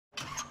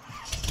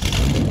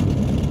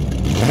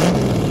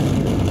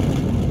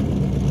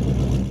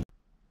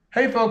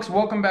Hey folks,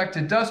 welcome back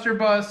to Duster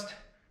Bust.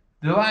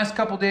 The last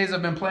couple days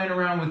I've been playing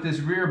around with this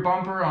rear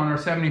bumper on our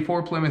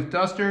 74 Plymouth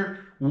Duster,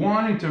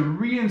 wanting to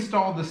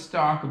reinstall the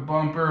stock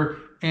bumper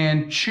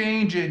and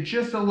change it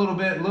just a little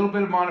bit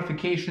of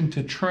modification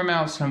to trim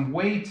out some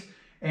weight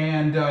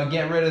and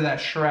get rid of that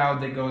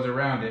shroud that goes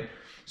around it.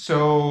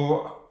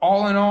 So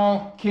all in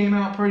all, came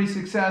out pretty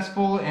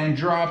successful and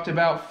dropped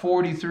about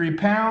 43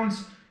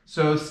 pounds.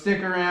 So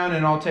stick around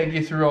and I'll take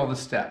you through all the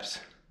steps.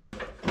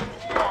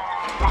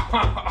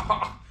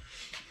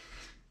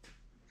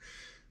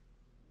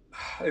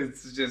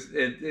 It's just,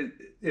 it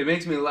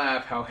makes me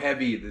laugh how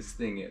heavy this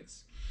thing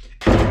is.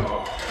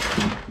 Oh.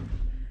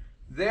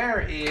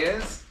 There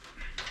is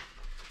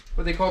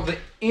what they call the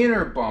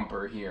inner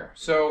bumper here.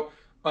 So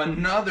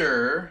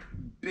another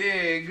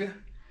big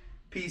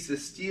piece of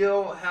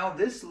steel. How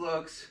this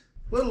looks,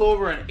 a little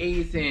over an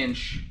 1/8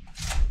 inch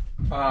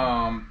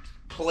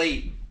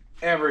plate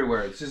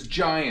everywhere. It's just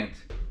giant.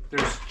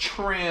 There's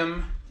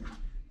trim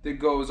that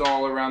goes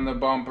all around the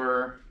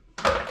bumper.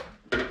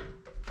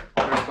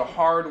 There's the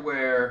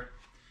hardware,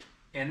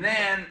 and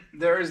then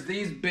there's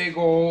these big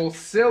old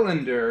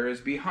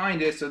cylinders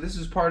behind it. So this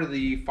is part of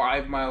the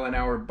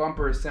 5-mile-an-hour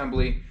bumper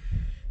assembly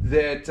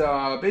that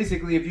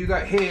basically if you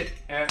got hit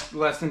at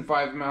less than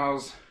 5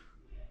 miles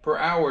per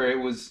hour, it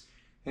was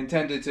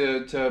intended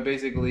to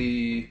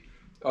basically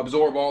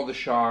absorb all the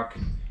shock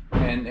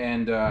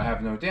and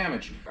have no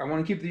damage. I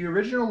want to keep the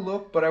original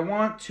look, but I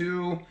want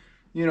to,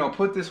 you know,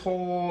 put this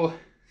whole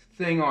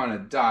thing on a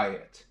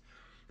diet.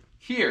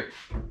 Here,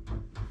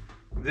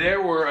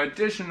 there were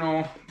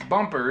additional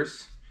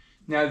bumpers.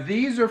 Now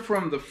these are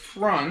from the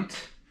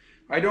front.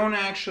 I don't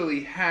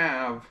actually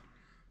have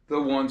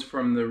the ones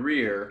from the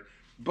rear,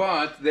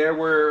 but there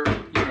were,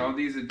 you know,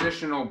 these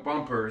additional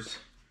bumpers,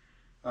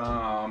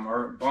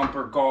 or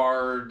bumper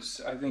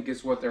guards, I think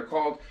is what they're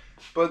called.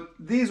 But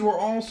these were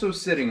also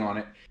sitting on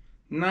it.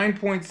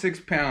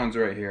 9.6 pounds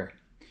right here.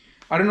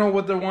 I don't know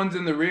what the ones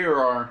in the rear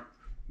are,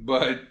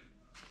 but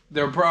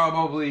they're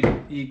probably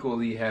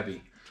equally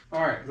heavy.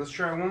 All right, let's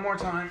try one more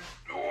time.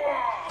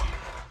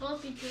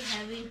 Won't be too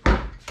heavy.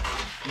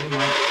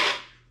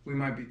 We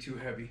might be too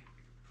heavy.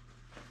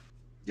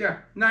 Yeah,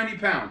 90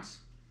 pounds.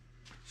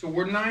 So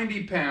we're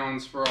 90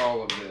 pounds for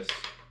all of this.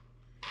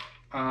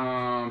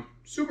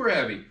 Super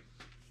heavy.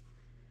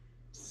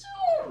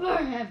 Super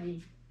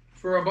heavy.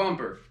 For a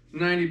bumper,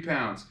 90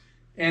 pounds.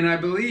 And I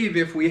believe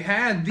if we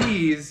had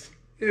these,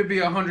 it would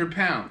be 100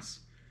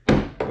 pounds.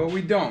 But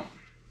we don't.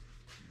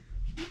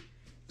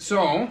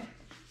 So,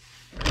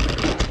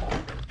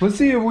 let's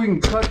see if we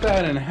can cut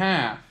that in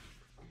half.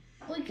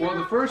 Well,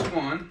 the first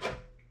one,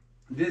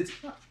 that's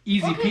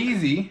easy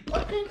peasy,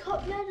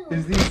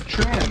 is these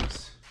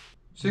trims.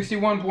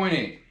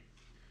 61.8.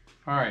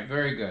 All right,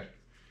 very good.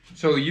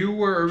 So you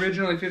were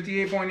originally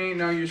 58.8,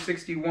 now you're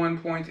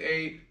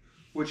 61.8,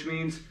 which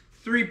means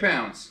 3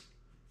 pounds.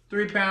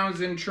 3 pounds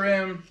in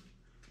trim.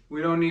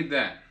 We don't need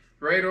that.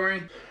 Right,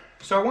 Ori?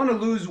 So I want to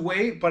lose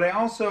weight, but I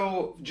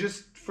also,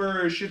 just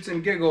for shits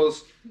and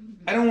giggles,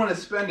 I don't want to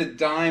spend a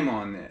dime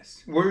on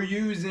this. We're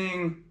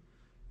using,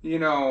 you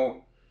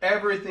know,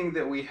 everything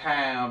that we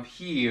have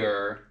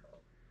here,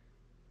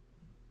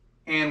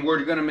 and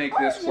we're going to make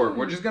this work.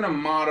 We're just going to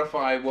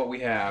modify what we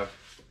have.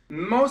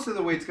 Most of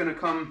the weight's going to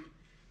come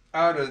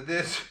out of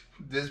this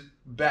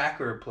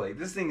backer plate.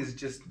 This thing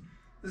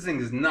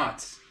is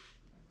nuts.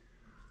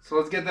 So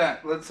let's get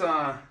that. Let's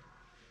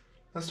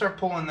start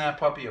pulling that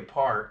puppy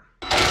apart.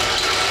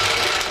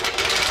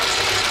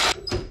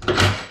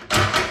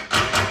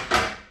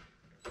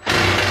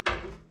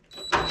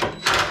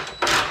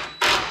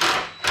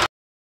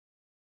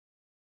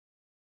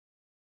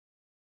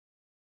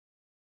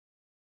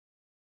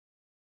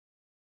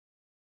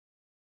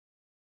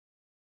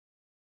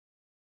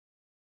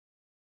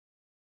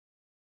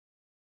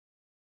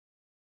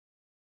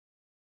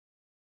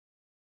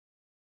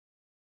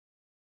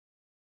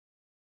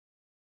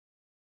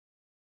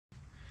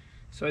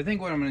 So I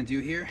think what I'm going to do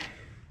here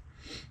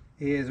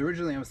is,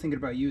 originally I was thinking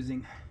about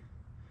using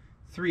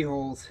 3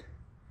 holes.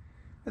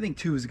 I think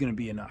 2 is going to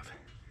be enough.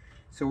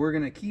 So we're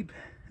going to keep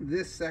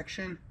this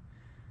section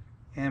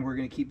and we're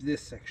going to keep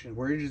this section.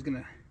 We're just going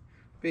to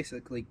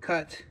basically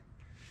cut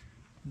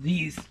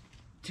these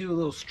 2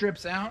 little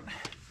strips out.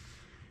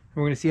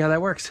 We're going to see how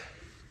that works.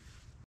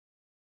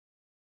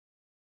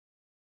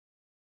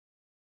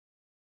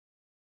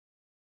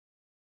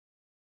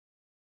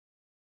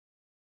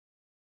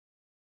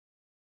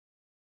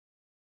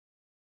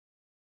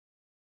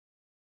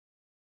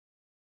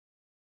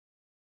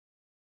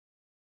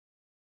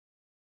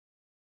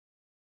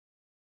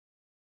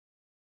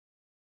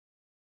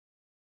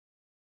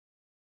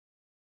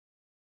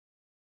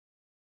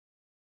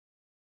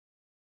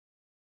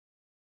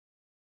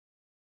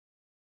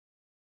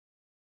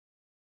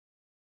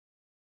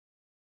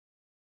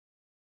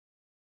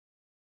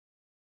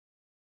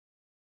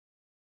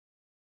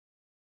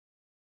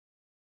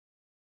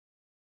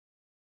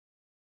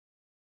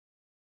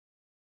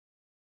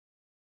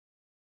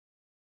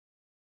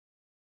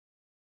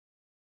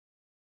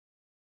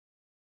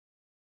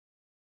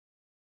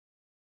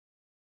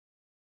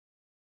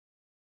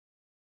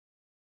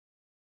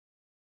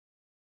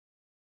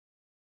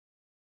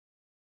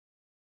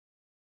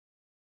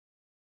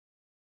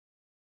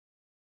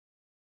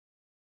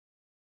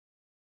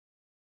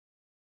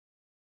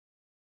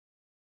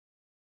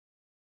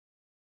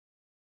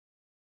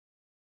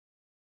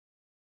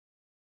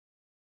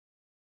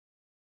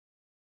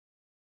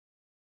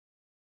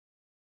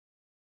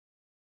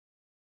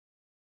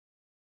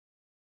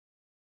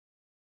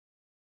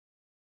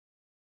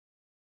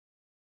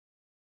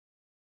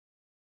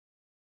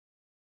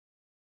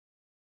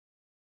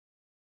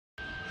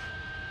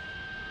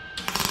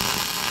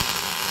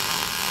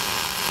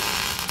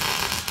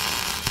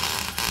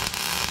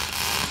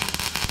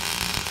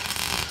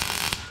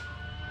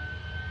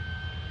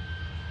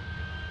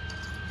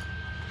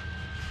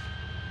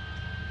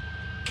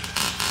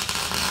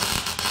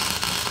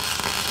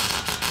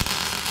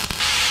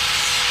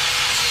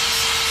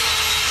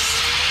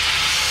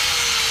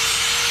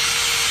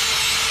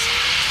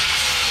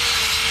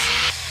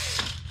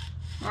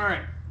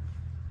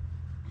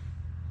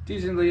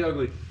 decently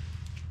ugly.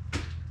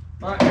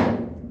 But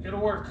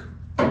it'll work.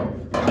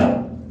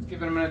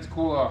 Give it a minute to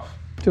cool off.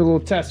 Do a little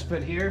test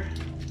fit here.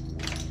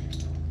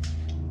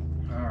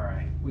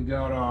 Alright, we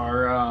got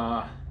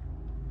our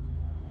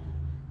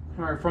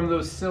alright, from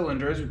those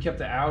cylinders, we kept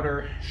the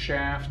outer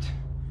shaft,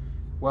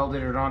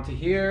 welded it onto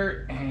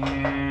here,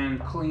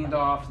 and cleaned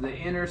off the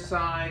inner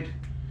side.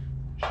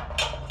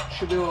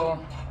 Should be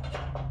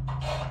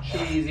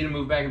easy to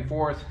move back and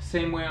forth.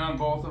 Same way on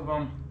both of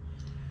them.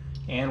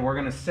 And we're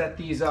gonna set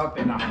these up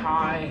in as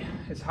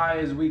high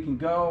as we can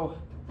go,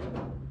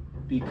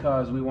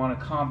 because we want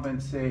to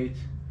compensate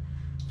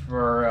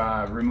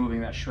for removing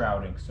that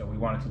shrouding. So we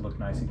want it to look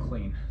nice and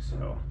clean.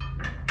 So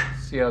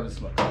see how this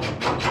looks.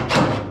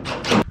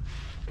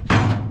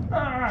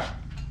 Ah!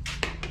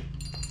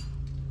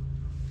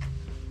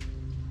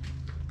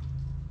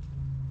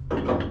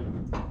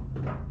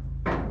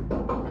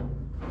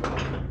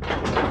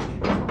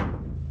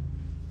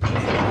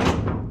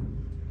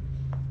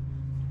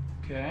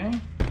 Okay.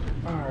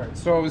 All right.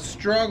 So I was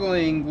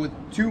struggling with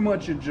too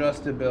much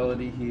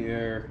adjustability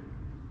here.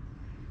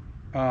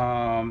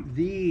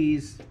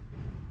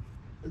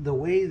 The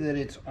way that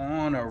it's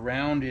on a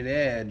rounded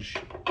edge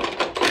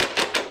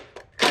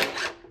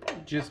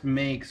just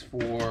makes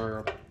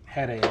for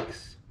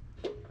headaches.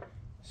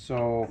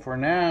 So for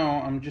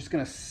now, I'm just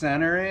gonna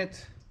center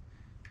it,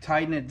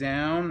 tighten it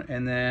down,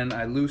 and then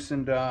I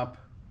loosened up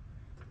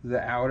the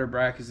outer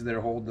brackets that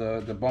hold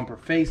the bumper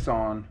face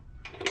on,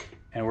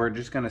 and we're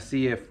just gonna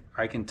see if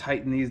I can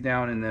tighten these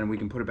down, and then we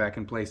can put it back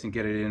in place and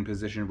get it in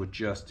position with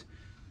just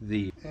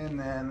these. And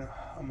then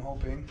I'm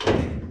hoping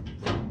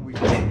we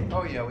can,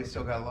 oh yeah, we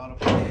still got a lot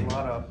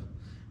of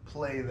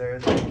play there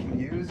that we can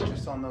use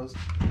just on those.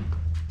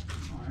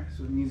 All right,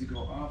 so it needs to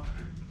go up,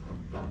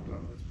 but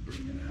let's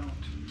bring it out.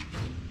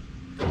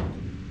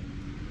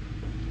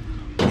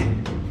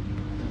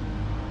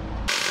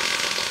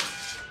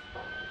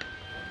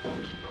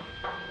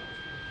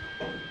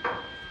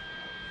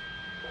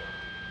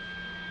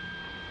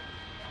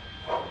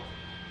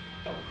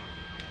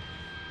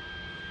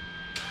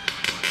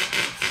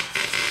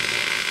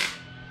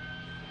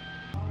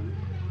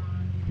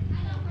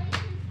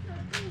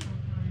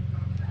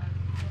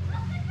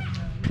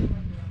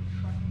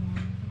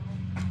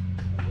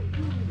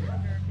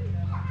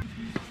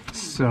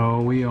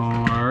 So we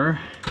are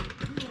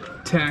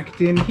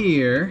tacked in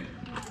here,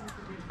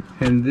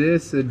 and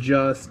this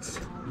adjusts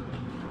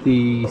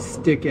the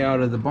stick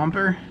out of the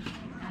bumper.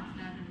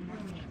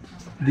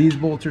 These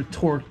bolts are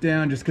torqued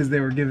down just because they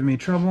were giving me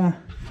trouble.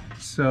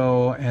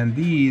 So, and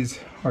these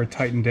are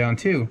tightened down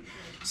too.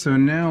 So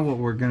now what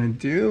we're gonna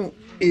do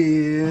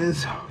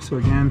is, so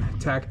again,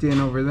 tacked in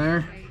over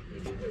there.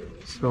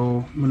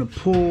 So I'm gonna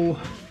pull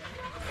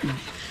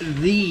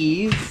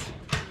these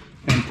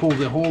and pull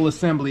the whole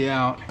assembly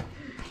out,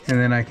 and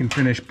then I can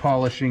finish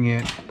polishing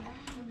it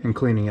and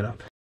cleaning it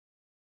up.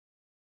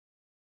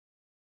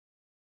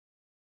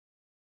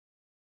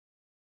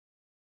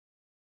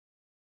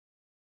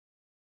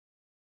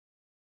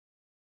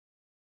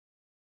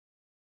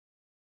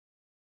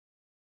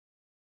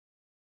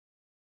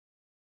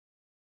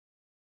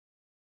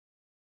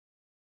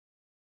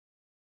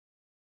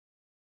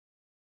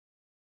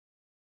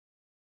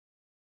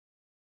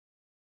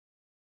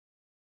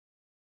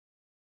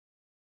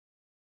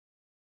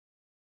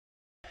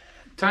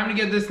 Time to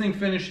get this thing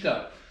finished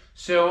up.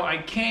 So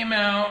I came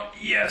out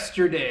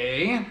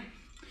yesterday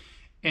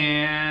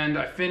and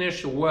I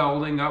finished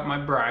welding up my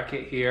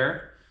bracket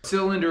here.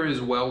 Cylinder is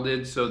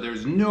welded, so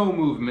there's no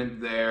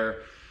movement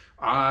there.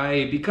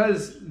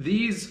 Because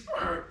these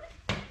are,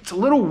 it's a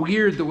little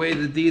weird the way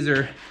that these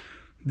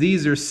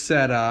are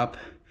set up.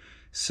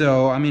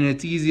 So, I mean,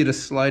 it's easy to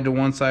slide to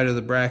one side of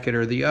the bracket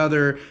or the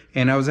other,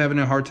 and I was having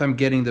a hard time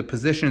getting the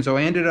position, so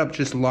I ended up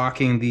just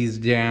locking these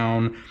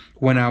down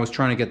when I was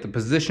trying to get the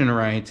position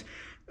right.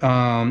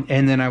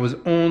 And then I was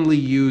only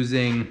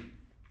using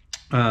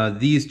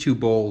these two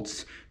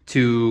bolts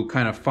to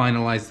kind of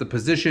finalize the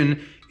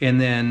position,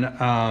 and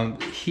then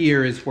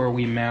here is where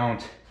we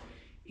mount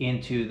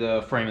into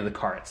the frame of the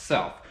car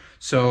itself.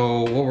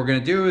 So what we're gonna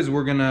do is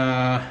we're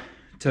gonna,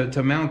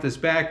 to mount this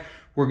back,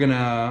 we're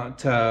gonna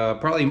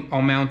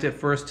I'll mount it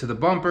first to the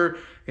bumper,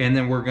 and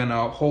then we're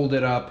gonna hold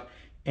it up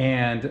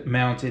and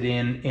mount it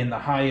in the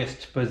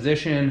highest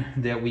position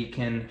that we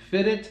can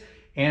fit it,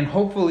 and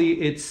hopefully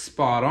it's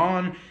spot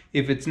on.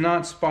 If it's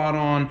not spot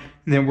on,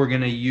 then we're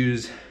gonna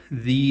use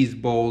these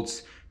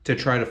bolts to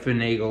try to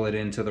finagle it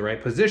into the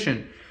right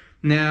position.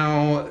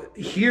 Now,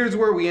 here's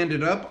where we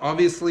ended up.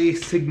 Obviously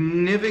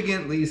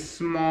significantly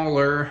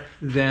smaller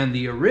than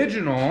the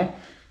original.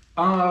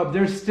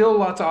 There's still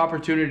lots of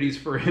opportunities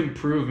for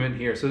improvement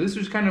here. So this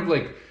was kind of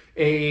like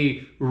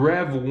a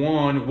Rev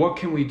 1. What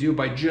can we do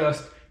by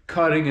just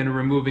cutting and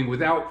removing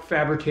without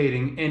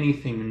fabricating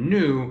anything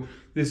new?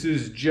 This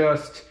is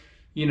just,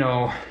 you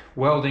know,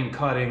 welding,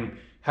 cutting.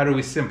 How do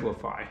we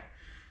simplify?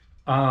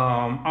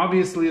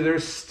 Obviously,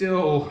 there's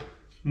still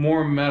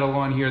more metal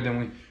on here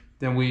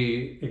than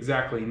we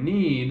exactly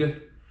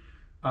need.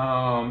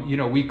 You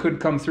know, we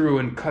could come through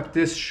and cut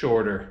this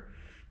shorter.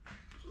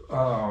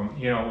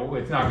 you know,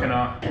 it's not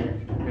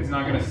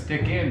gonna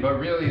stick in. But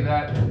really,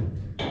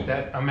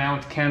 that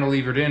amount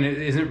cantilevered in, it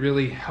isn't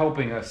really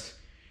helping us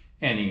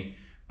any.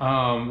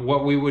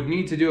 What we would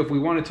need to do if we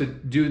wanted to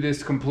do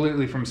this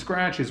completely from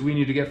scratch is we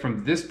need to get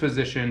from this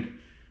position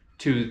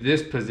to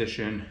this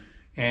position,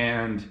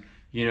 and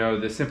you know,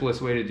 the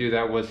simplest way to do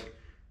that with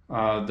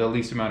the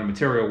least amount of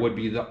material would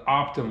be the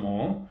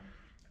optimal.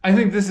 I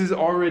think this is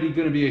already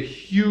going to be a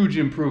huge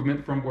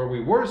improvement from where we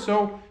were.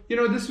 So, you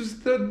know, this was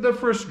the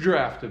first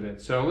draft of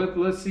it. So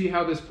let's see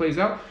how this plays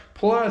out.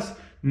 Plus,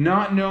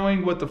 not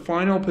knowing what the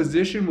final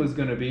position was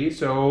going to be.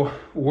 So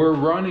we're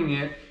running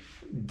it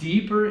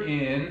deeper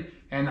in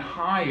and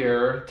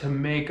higher to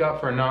make up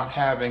for not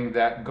having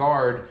that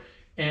guard.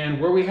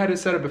 And where we had it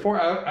set up before,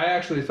 I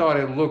actually thought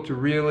it looked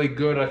really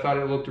good. I thought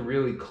it looked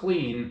really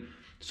clean.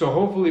 So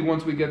hopefully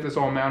once we get this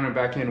all mounted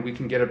back in, we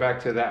can get it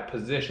back to that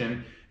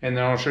position. And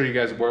then I'll show you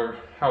guys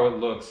how it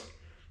looks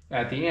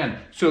at the end.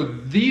 So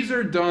these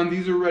are done.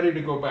 These are ready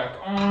to go back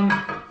on.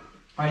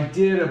 I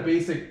did a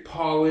basic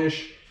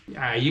polish.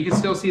 You can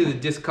still see the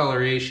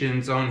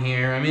discolorations on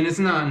here. I mean, it's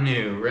not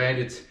new, right?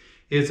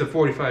 It's a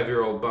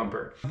 45-year-old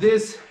bumper.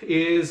 This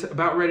is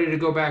about ready to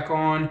go back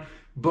on.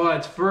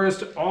 But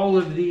first, all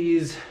of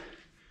these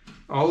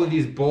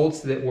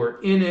bolts that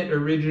were in it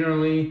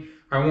originally,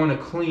 I want to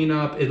clean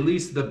up at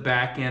least the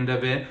back end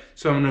of it.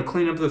 So I'm going to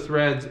clean up the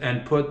threads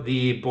and put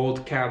the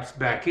bolt caps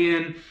back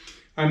in.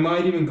 I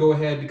might even go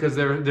ahead, because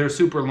they're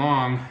super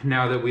long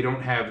now that we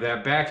don't have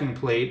that backing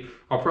plate.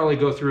 I'll probably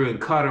go through and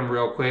cut them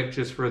real quick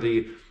just for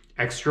the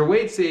extra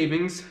weight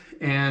savings.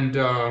 And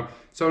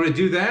so I'm going to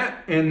do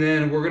that, and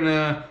then we're going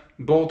to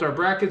bolt our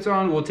brackets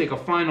on. We'll take a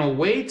final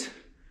weight,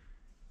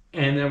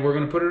 and then we're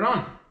going to put it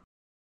on.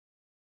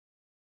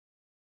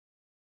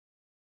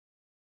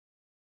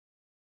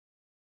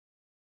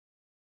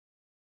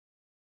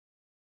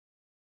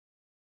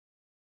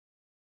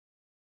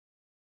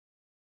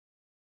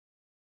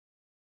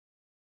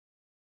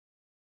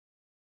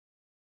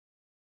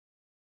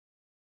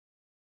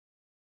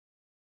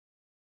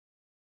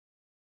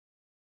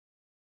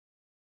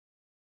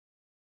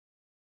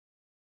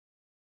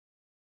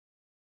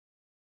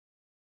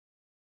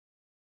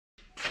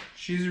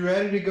 She's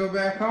ready to go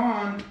back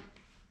on.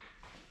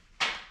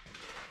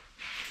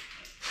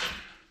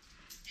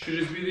 Should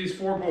just be these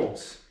 4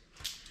 bolts.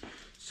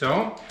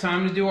 So,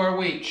 time to do our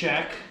weight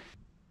check.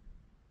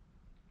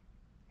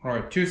 All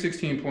right,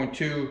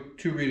 216.2,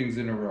 2 readings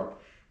in a row.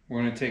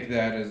 We're gonna take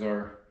that as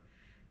our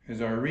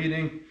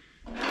reading.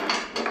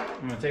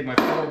 I'm gonna take my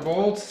 4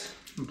 bolts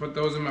and put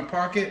those in my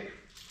pocket.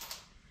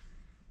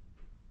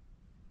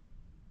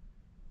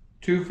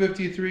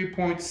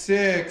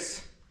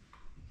 253.6.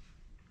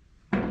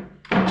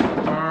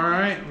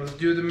 Alright, let's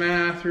do the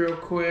math real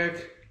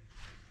quick.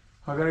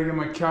 I gotta get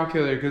my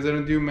calculator because I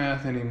don't do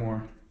math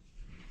anymore.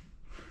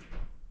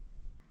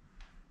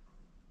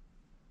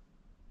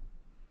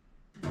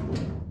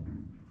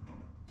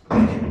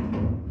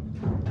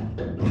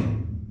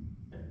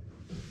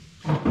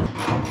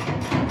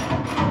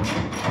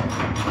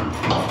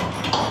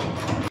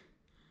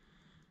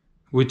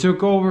 We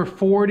took over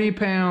 40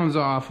 pounds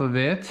off of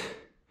it,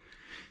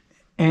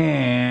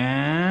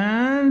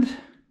 and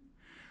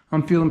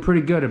I'm feeling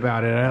pretty good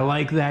about it. I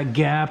like that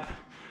gap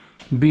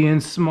being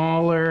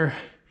smaller.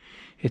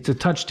 It's a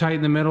touch tight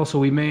in the middle, so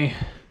we may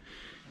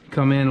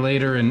come in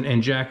later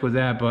and jack with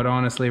that, but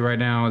honestly right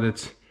now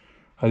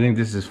I think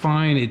this is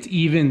fine. It's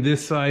even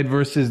this side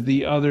versus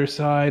the other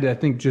side. I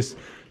think just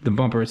the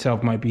bumper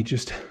itself might be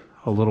just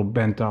a little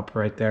bent up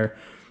right there.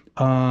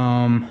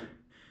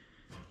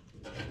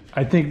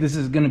 I think this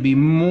is going to be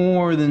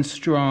more than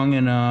strong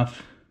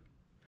enough.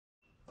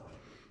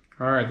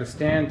 All right, the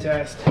stand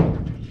test.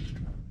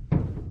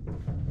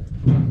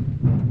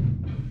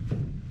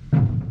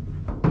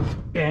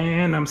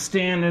 And I'm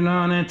standing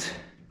on it.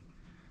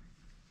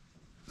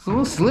 It's a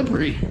little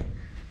slippery.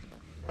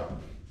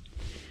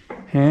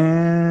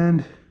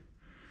 And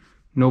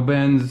no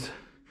bends,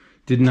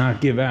 did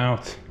not give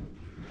out.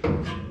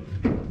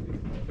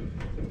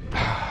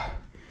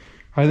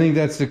 I think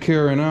that's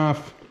secure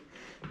enough.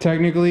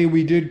 Technically,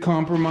 we did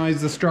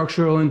compromise the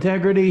structural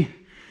integrity.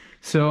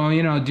 So,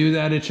 you know, do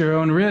that at your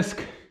own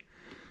risk.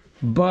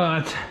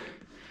 But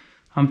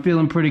I'm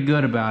feeling pretty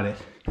good about it.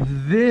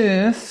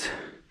 This,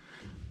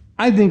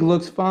 I think,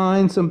 looks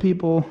fine. Some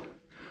people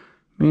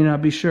may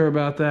not be sure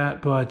about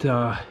that, but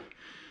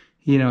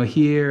you know,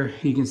 here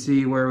you can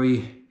see where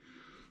we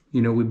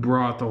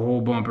brought the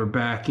whole bumper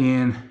back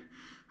in.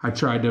 I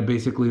tried to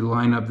basically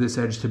line up this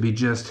edge to be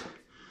just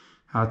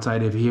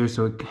outside of here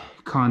so it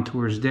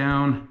contours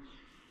down,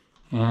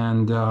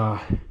 and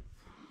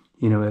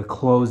you know, it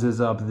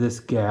closes up this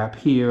gap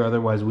here.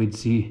 Otherwise we'd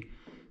see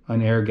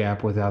an air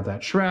gap without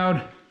that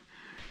shroud.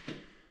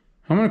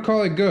 I'm gonna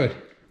call it good.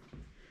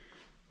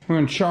 We're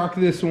gonna chalk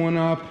this one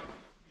up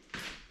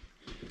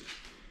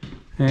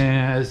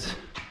as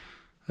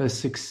a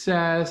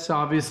success.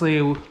 Obviously,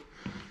 you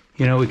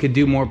know, we could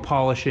do more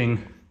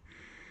polishing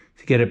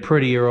to get it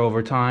prettier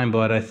over time,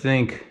 but I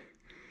think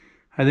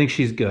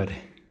she's good.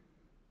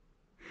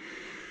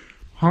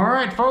 All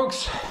right,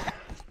 folks,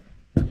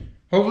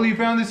 hopefully you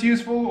found this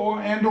useful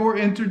or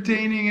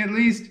entertaining at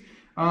least.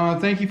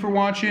 Thank you for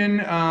watching.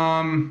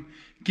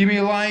 Give me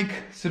a like,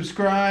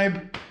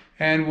 subscribe,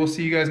 and we'll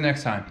see you guys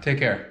next time. Take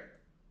care.